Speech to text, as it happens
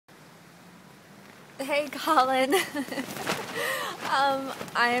Hey, Colin.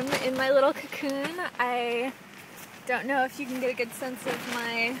 I'm in my little cocoon. I don't know if you can get a good sense of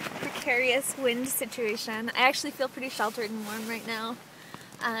my precarious wind situation. I actually feel pretty sheltered and warm right now.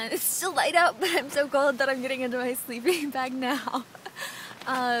 It's still light out, but I'm so cold that I'm getting into my sleeping bag now.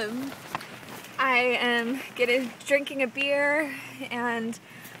 I am drinking a beer, and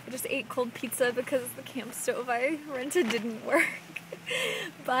I just ate cold pizza because the camp stove I rented didn't work.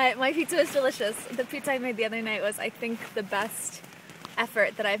 But my pizza was delicious. The pizza I made the other night was, I think, the best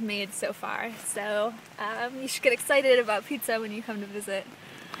effort that I've made so far. So you should get excited about pizza when you come to visit.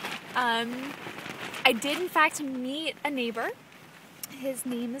 I did, in fact, meet a neighbor. His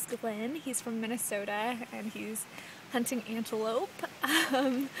name is Glenn. He's from Minnesota, and he's hunting antelope.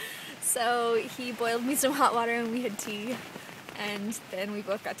 So he boiled me some hot water and we had tea, and then we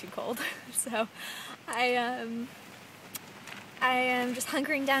both got too cold. So I am just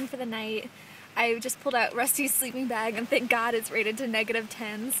hunkering down for the night. I just pulled out Rusty's sleeping bag, and thank God it's rated to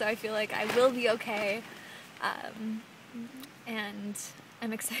 -10, so I feel like I will be okay. And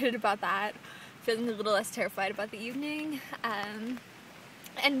I'm excited about that. Feeling a little less terrified about the evening.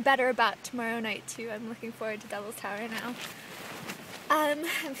 And better about tomorrow night too. I'm looking forward to Devil's Tower now. I'm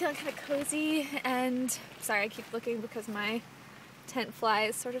feeling kind of cozy, and sorry I keep looking because my tent fly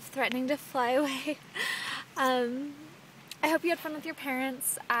is sort of threatening to fly away. I hope you had fun with your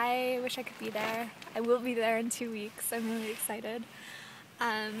parents. I wish I could be there. I will be there in 2 weeks. I'm really excited.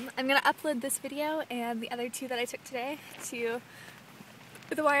 I'm going to upload this video and the other two that I took today to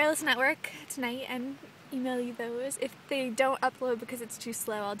the wireless network tonight and email you those. If they don't upload because it's too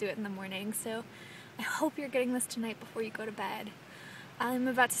slow, I'll do it in the morning. So I hope you're getting this tonight before you go to bed. I'm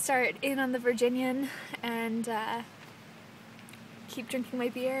about to start in on the Virginian and keep drinking my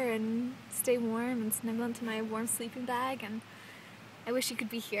beer and stay warm and snuggle into my warm sleeping bag, and I wish you could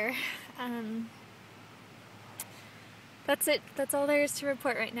be here. That's it. That's all there is to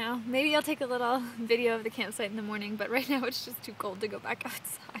report right now. Maybe I'll take a little video of the campsite in the morning, but right now it's just too cold to go back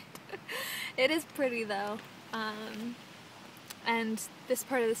outside. It is pretty though, and this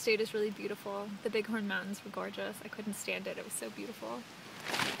part of the state is really beautiful. The Bighorn Mountains were gorgeous. I couldn't stand it. It was so beautiful.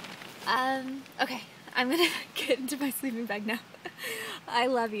 Okay, I'm gonna get into my sleeping bag now. I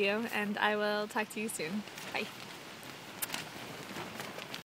love you, and I will talk to you soon. Bye.